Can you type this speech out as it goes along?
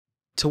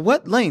To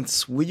what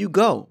lengths will you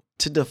go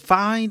to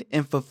define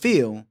and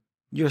fulfill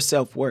your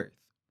self-worth?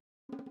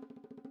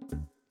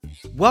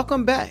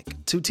 Welcome back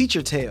to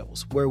Teacher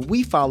Tales, where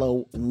we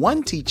follow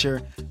one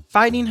teacher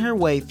fighting her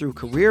way through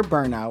career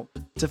burnout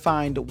to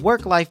find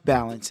work-life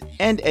balance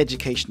and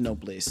educational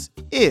bliss,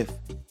 if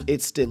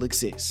it still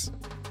exists.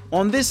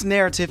 On this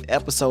narrative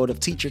episode of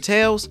Teacher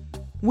Tales,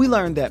 we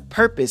learn that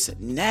purpose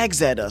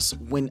nags at us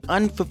when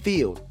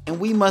unfulfilled, and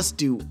we must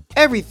do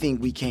everything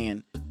we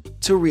can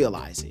to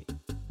realize it.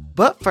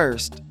 But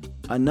first,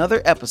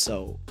 another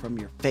episode from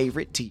your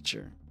favorite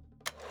teacher.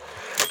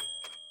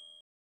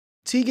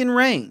 Teagan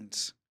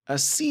Rains, a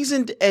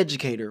seasoned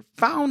educator,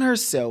 found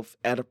herself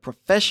at a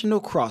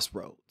professional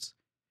crossroads.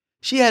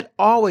 She had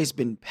always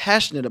been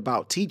passionate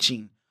about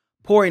teaching,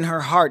 pouring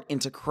her heart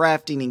into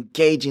crafting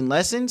engaging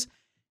lessons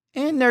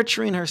and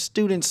nurturing her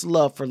students'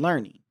 love for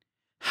learning.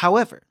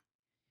 However,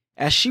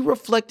 as she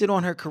reflected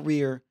on her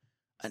career,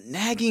 a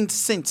nagging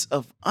sense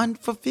of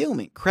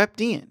unfulfillment crept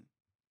in.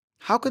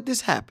 How could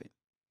this happen?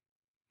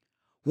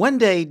 One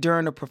day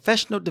during a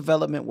professional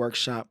development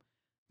workshop,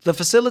 the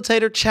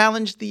facilitator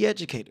challenged the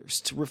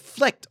educators to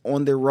reflect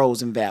on their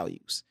roles and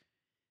values.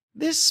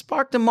 This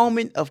sparked a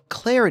moment of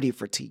clarity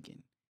for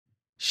Teagan.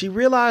 She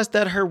realized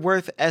that her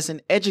worth as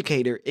an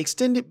educator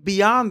extended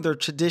beyond the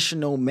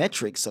traditional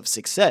metrics of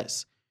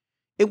success.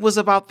 It was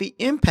about the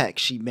impact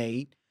she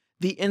made,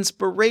 the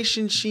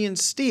inspiration she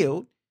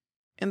instilled,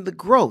 and the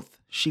growth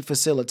she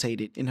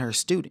facilitated in her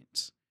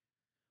students.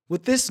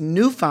 With this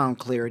newfound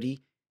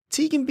clarity,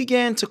 Teagan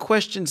began to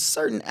question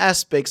certain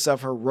aspects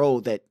of her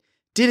role that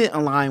didn't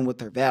align with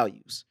her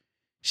values.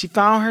 She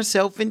found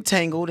herself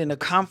entangled in a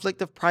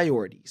conflict of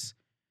priorities.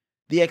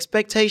 The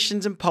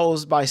expectations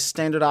imposed by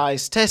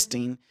standardized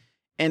testing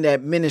and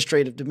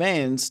administrative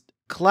demands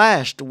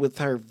clashed with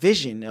her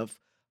vision of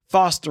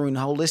fostering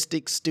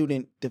holistic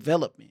student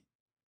development.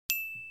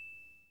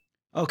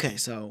 Okay,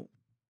 so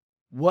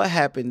what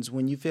happens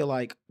when you feel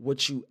like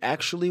what you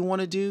actually want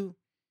to do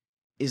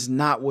is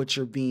not what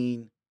you're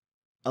being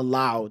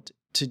allowed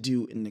to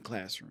do in the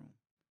classroom?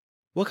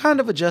 What kind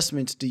of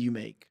adjustments do you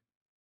make,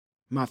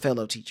 my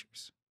fellow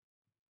teachers?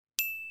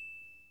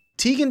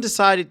 Teagan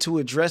decided to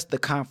address the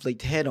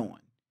conflict head on.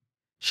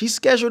 She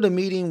scheduled a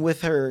meeting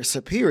with her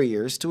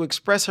superiors to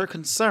express her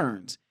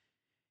concerns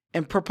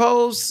and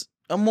propose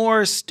a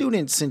more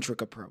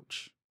student-centric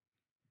approach.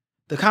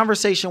 The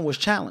conversation was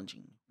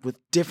challenging,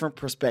 with different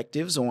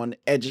perspectives on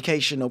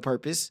educational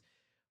purpose,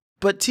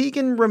 but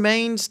Teagan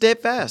remained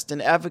steadfast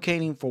in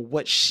advocating for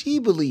what she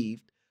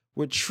believed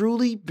would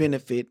truly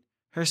benefit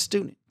her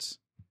students.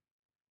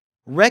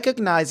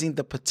 Recognizing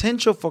the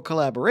potential for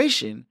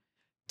collaboration,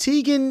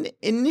 Teagan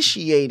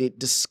initiated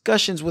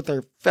discussions with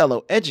her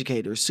fellow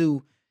educators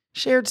who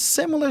shared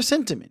similar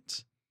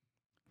sentiments.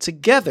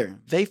 Together,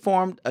 they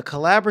formed a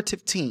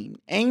collaborative team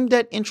aimed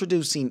at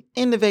introducing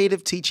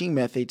innovative teaching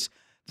methods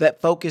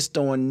that focused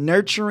on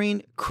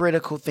nurturing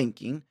critical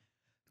thinking,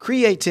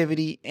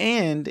 creativity,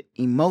 and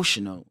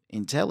emotional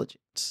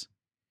intelligence.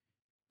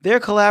 Their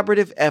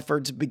collaborative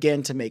efforts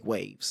began to make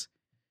waves.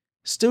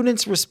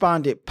 Students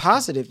responded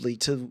positively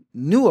to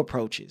new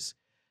approaches,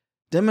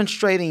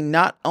 demonstrating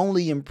not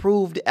only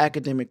improved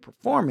academic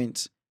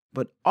performance,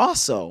 but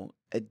also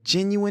a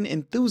genuine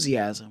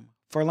enthusiasm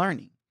for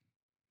learning.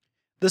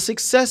 The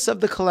success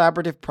of the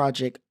collaborative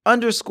project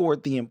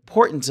underscored the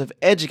importance of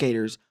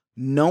educators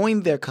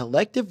knowing their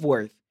collective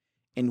worth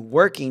and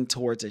working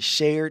towards a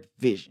shared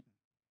vision.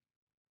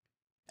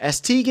 As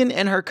Teagan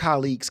and her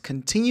colleagues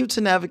continued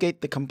to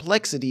navigate the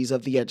complexities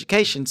of the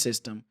education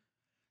system,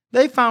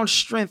 they found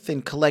strength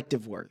in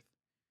collective worth.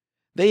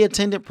 They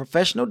attended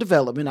professional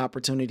development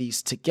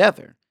opportunities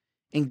together,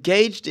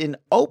 engaged in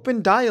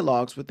open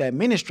dialogues with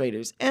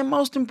administrators, and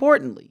most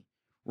importantly,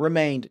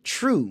 remained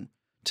true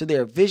to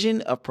their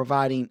vision of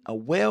providing a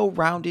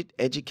well-rounded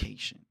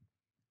education.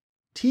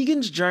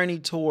 Teagan's journey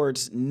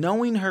towards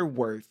knowing her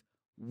worth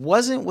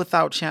wasn't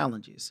without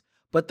challenges,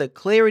 but the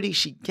clarity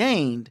she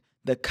gained,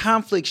 the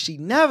conflict she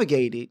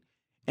navigated,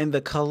 and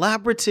the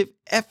collaborative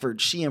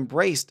effort she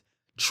embraced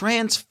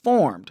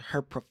transformed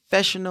her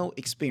professional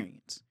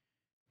experience.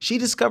 She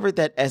discovered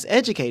that as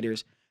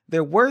educators,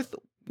 their worth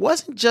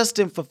wasn't just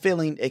in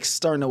fulfilling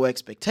external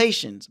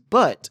expectations,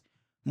 but,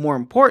 more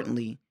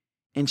importantly,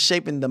 in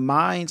shaping the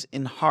minds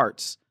and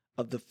hearts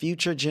of the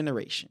future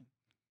generation.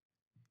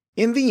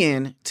 In the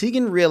end,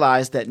 Teagan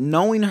realized that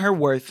knowing her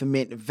worth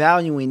meant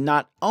valuing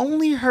not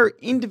only her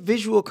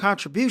individual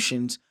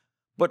contributions,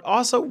 but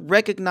also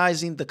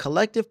recognizing the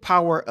collective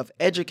power of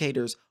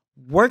educators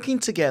working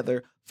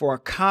together for a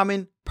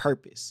common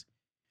purpose.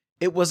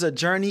 It was a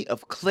journey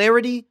of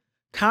clarity,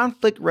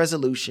 conflict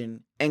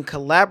resolution, and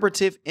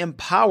collaborative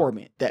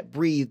empowerment that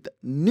breathed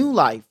new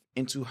life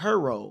into her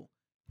role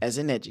as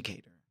an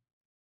educator.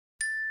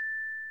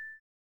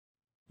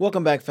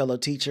 Welcome back, fellow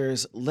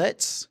teachers.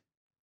 Let's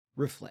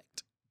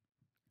reflect.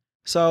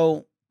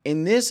 So,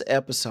 in this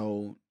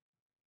episode,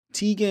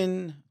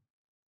 Teagan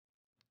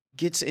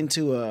gets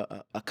into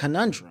a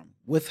conundrum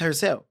with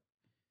herself,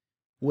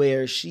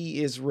 where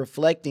she is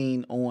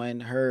reflecting on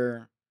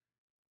her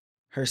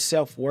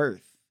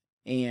self-worth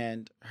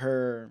and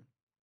her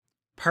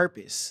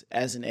purpose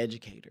as an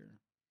educator.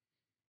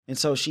 And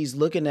so she's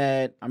looking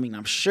at,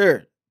 I'm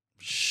sure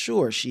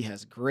she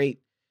has great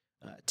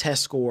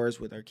test scores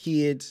with her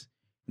kids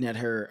and that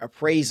her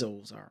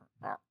appraisals are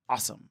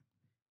awesome.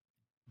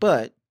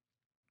 But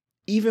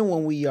even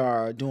when we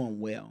are doing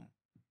well,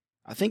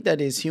 I think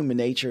that is human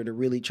nature to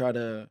really try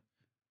to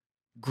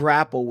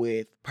grapple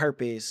with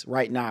purpose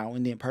right now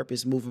and then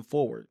purpose moving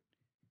forward.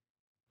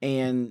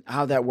 And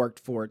how that worked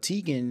for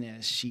Teagan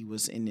as she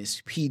was in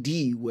this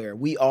PD where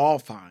we all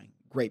find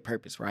great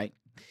purpose, right?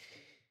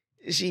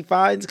 She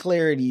finds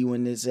clarity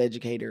when this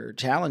educator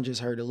challenges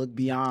her to look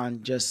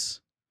beyond just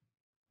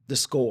the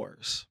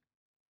scores.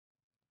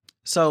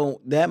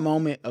 So that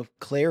moment of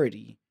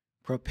clarity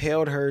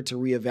propelled her to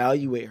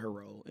reevaluate her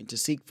role and to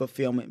seek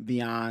fulfillment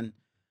beyond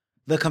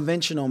the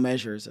conventional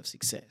measures of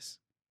success.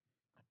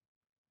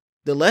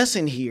 The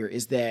lesson here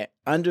is that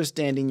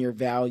understanding your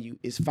value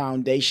is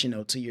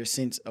foundational to your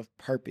sense of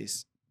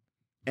purpose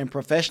and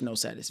professional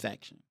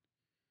satisfaction.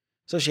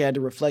 So she had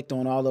to reflect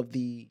on all of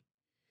the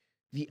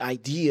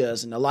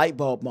ideas and the light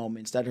bulb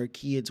moments that her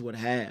kids would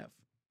have,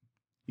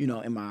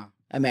 in my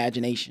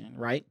imagination,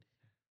 right?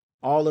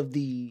 All of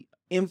the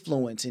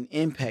influence and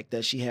impact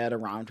that she had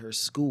around her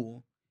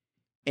school.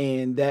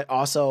 And that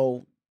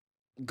also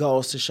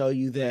goes to show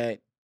you that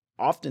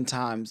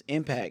oftentimes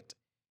impact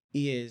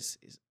is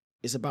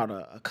about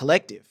a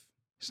collective.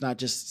 It's not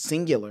just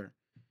singular,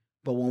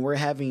 but when we're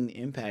having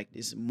impact,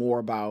 it's more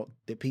about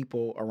the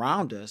people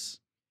around us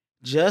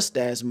just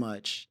as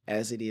much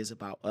as it is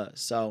about us.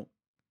 So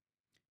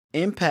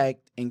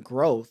impact and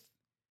growth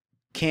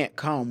can't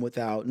come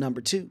without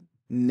number two,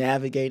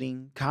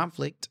 navigating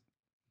conflict.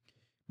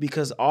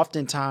 Because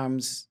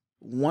oftentimes,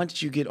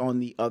 once you get on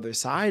the other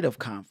side of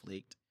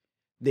conflict,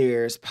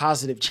 there's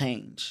positive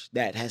change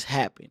that has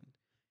happened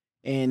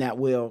and that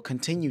will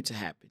continue to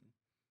happen.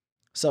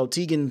 So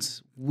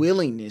Teagan's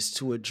willingness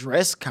to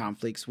address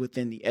conflicts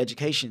within the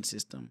education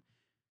system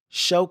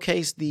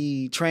showcased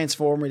the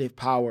transformative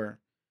power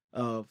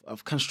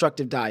of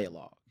constructive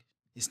dialogue.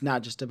 It's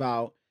not just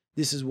about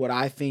this is what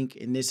I think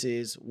and this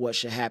is what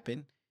should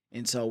happen,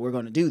 and so we're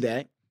going to do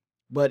that,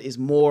 but it's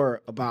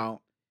more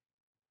about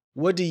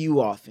what do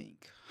you all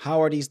think?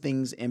 How are these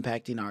things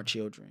impacting our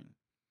children?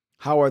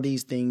 How are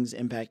these things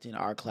impacting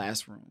our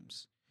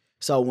classrooms?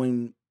 So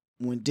when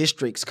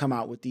districts come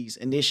out with these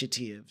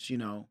initiatives,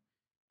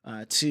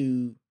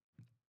 to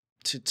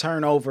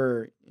turn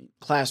over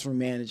classroom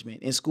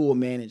management and school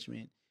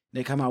management,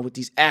 they come out with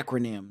these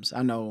acronyms.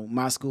 I know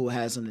my school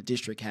has them, the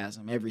district has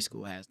them, every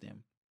school has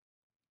them.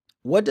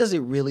 What does it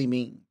really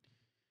mean?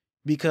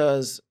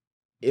 Because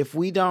if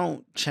we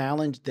don't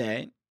challenge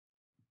that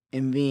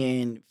and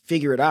then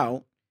figure it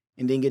out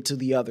and then get to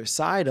the other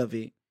side of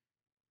it,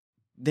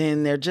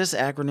 then they're just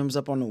acronyms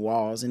up on the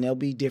walls and they'll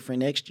be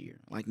different next year.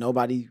 Like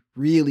nobody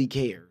really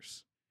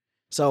cares.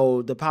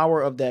 So the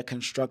power of that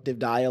constructive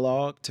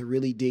dialogue to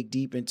really dig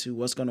deep into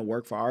what's going to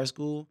work for our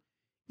school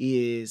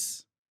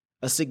is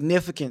a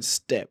significant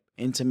step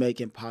into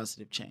making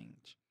positive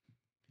change.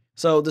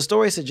 So the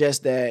story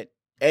suggests that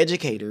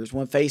educators,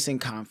 when facing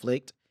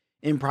conflict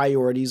in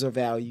priorities or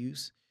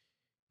values,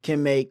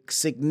 can make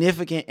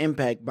significant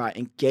impact by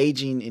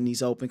engaging in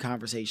these open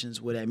conversations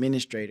with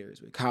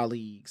administrators, with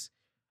colleagues,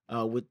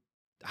 with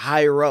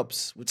higher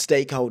ups, with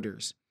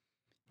stakeholders.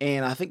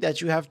 And I think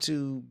that you have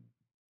to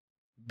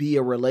be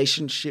a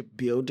relationship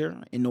builder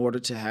in order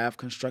to have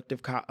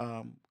constructive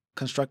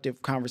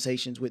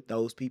conversations with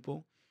those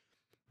people,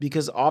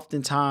 because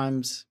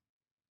oftentimes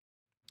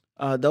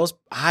those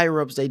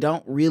higher ups, they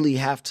don't really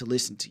have to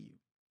listen to you.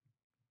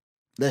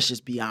 Let's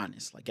just be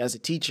honest. Like as a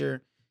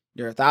teacher,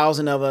 there are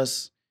 1,000 of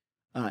us,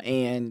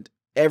 and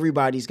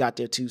everybody's got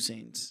their 2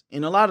 cents.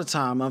 And a lot of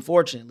time,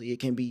 unfortunately, it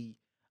can be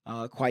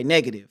quite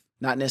negative,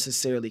 not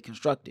necessarily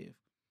constructive.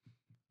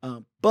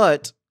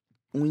 But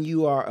when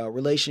you are a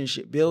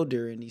relationship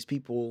builder and these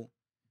people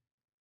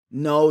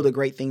know the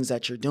great things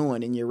that you're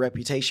doing and your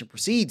reputation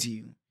precedes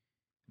you,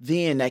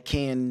 then that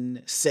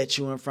can set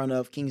you in front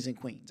of kings and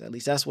queens. At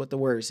least that's what the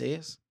word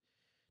says.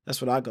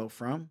 That's what I go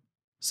from.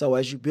 So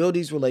as you build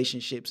these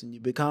relationships and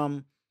you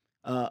become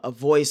a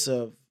voice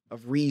of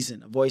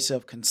reason, a voice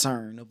of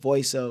concern, a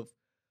voice of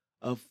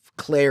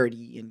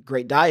clarity and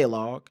great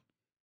dialogue,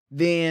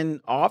 then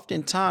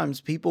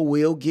oftentimes people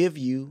will give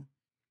you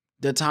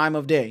the time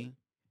of day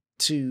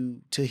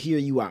to hear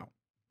you out.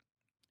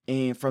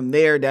 And from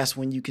there, that's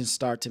when you can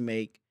start to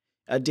make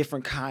a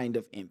different kind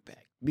of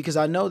impact. Because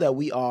I know that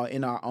we are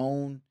in our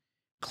own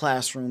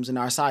classrooms, in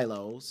our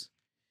silos,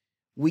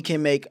 we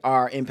can make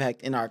our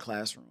impact in our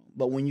classroom.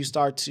 But when you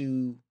start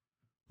to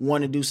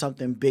want to do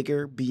something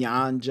bigger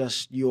beyond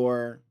just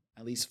your,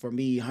 at least for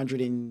me,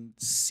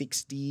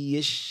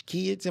 160-ish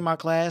kids in my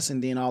class,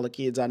 and then all the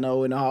kids I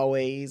know in the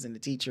hallways and the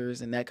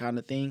teachers and that kind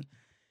of thing,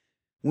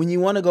 when you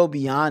want to go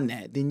beyond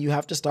that, then you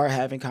have to start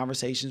having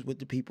conversations with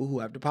the people who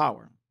have the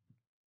power.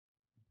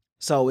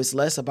 So it's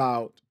less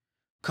about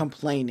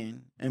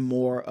complaining and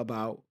more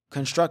about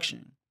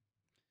construction.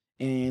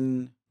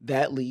 And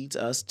that leads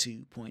us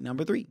to point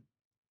number 3.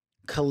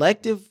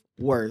 Collective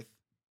worth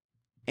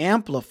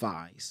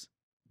amplifies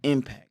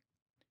impact.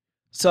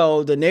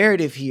 So the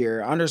narrative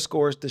here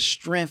underscores the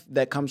strength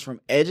that comes from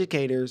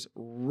educators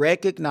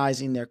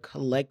recognizing their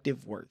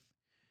collective worth.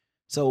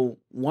 So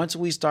once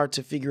we start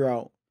to figure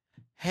out,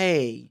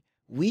 hey,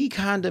 we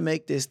kind of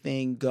make this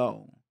thing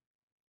go,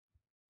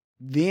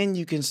 then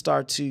you can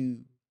start to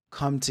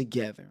come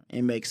together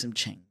and make some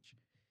change.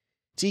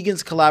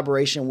 Teagan's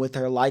collaboration with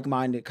her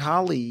like-minded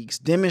colleagues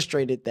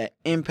demonstrated that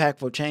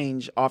impactful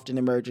change often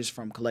emerges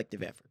from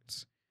collective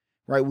efforts,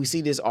 right? We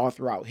see this all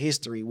throughout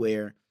history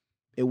where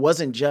it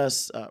wasn't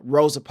just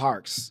Rosa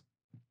Parks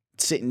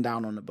sitting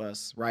down on the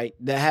bus, right?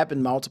 That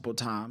happened multiple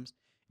times,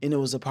 and it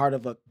was a part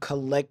of a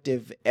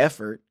collective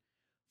effort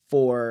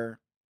for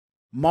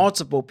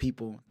multiple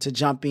people to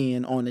jump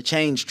in on the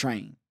change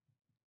train.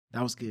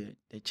 That was good,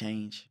 the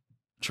change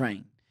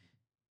train.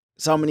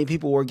 So many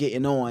people were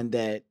getting on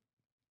that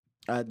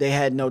they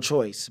had no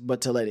choice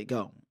but to let it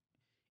go.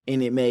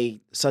 And it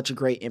made such a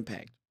great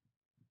impact.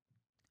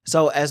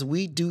 So as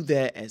we do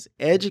that as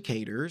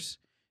educators,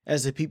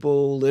 as the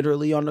people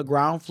literally on the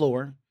ground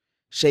floor,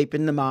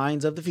 shaping the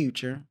minds of the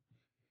future,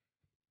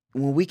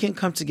 when we can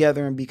come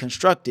together and be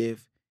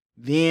constructive,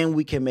 then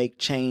we can make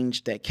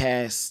change that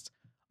casts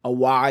a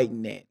wide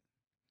net.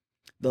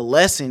 The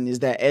lesson is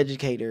that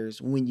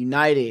educators, when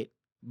united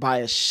by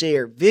a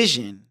shared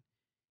vision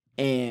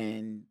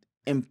and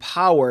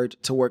empowered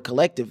to work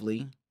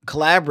collectively,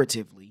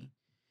 collaboratively,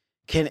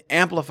 can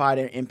amplify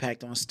their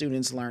impact on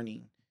students'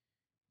 learning.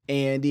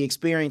 And the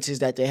experiences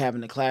that they have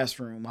in the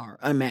classroom are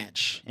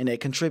unmatched, and they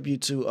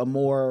contribute to a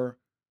more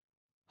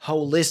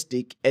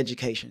holistic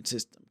education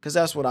system. Because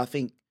that's what I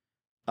think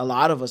a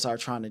lot of us are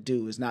trying to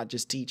do, is not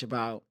just teach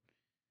about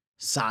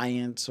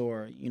science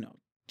or,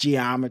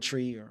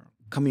 geometry or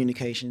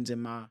communications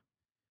in my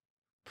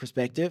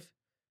perspective.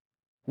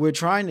 We're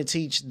trying to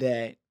teach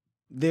that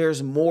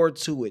there's more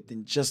to it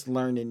than just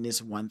learning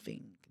this one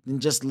thing, than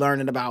just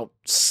learning about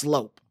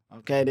slope.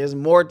 Okay, there's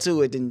more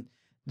to it than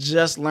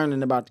just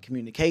learning about the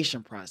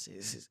communication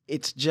process.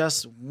 It's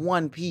just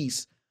one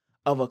piece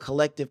of a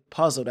collective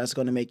puzzle that's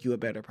going to make you a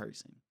better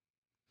person.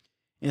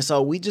 And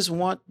so we just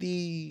want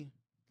the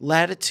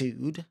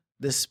latitude,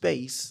 the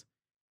space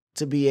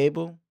to be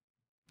able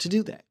to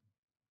do that.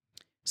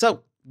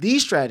 So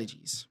these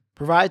strategies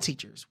provide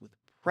teachers with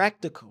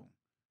practical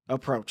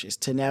approaches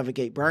to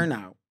navigate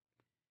burnout,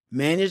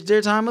 manage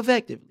their time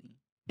effectively,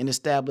 and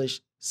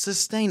establish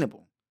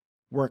sustainable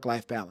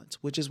work-life balance,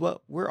 which is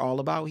what we're all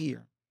about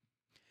here.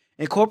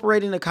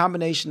 Incorporating a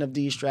combination of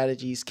these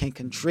strategies can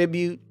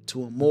contribute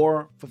to a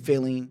more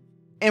fulfilling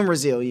and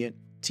resilient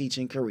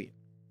teaching career.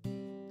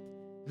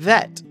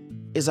 That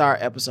is our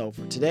episode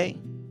for today.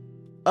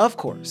 Of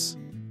course,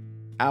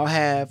 I'll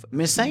have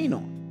Miss Sane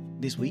on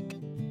this week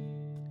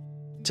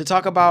to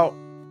talk about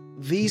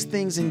these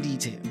things in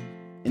detail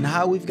and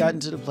how we've gotten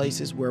to the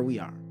places where we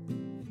are.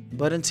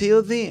 But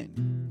until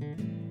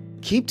then,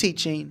 keep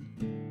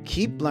teaching,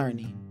 keep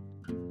learning,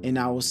 and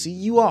I will see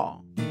you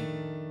all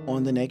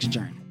on the next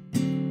journey.